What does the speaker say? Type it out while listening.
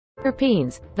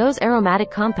Terpenes, those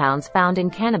aromatic compounds found in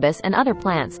cannabis and other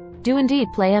plants, do indeed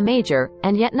play a major,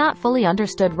 and yet not fully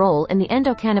understood role in the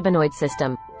endocannabinoid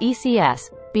system,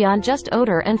 ECS, beyond just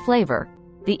odor and flavor.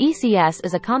 The ECS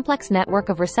is a complex network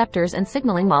of receptors and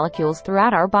signaling molecules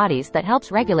throughout our bodies that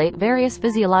helps regulate various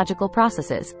physiological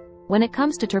processes. When it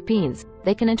comes to terpenes,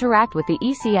 they can interact with the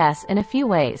ECS in a few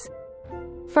ways.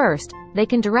 First, they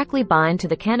can directly bind to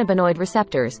the cannabinoid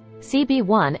receptors,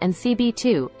 CB1 and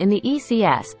CB2, in the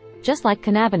ECS, just like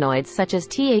cannabinoids such as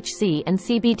THC and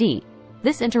CBD.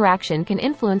 This interaction can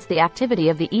influence the activity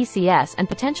of the ECS and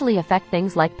potentially affect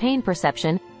things like pain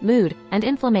perception, mood, and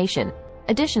inflammation.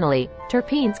 Additionally,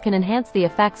 terpenes can enhance the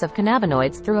effects of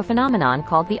cannabinoids through a phenomenon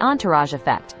called the entourage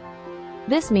effect.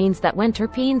 This means that when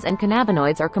terpenes and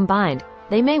cannabinoids are combined,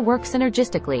 they may work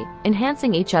synergistically,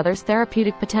 enhancing each other's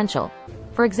therapeutic potential.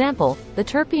 For example, the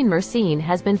terpene myrcene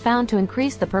has been found to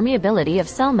increase the permeability of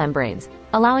cell membranes,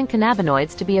 allowing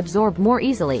cannabinoids to be absorbed more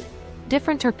easily.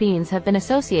 Different terpenes have been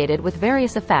associated with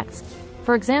various effects.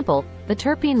 For example, the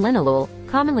terpene linalool,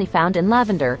 commonly found in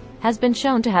lavender, has been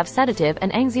shown to have sedative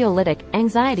and anxiolytic,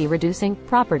 anxiety-reducing,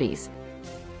 properties.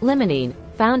 Limonene,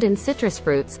 found in citrus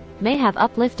fruits, may have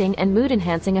uplifting and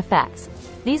mood-enhancing effects.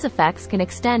 These effects can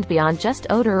extend beyond just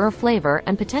odor or flavor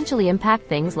and potentially impact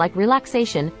things like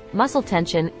relaxation, muscle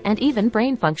tension, and even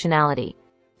brain functionality.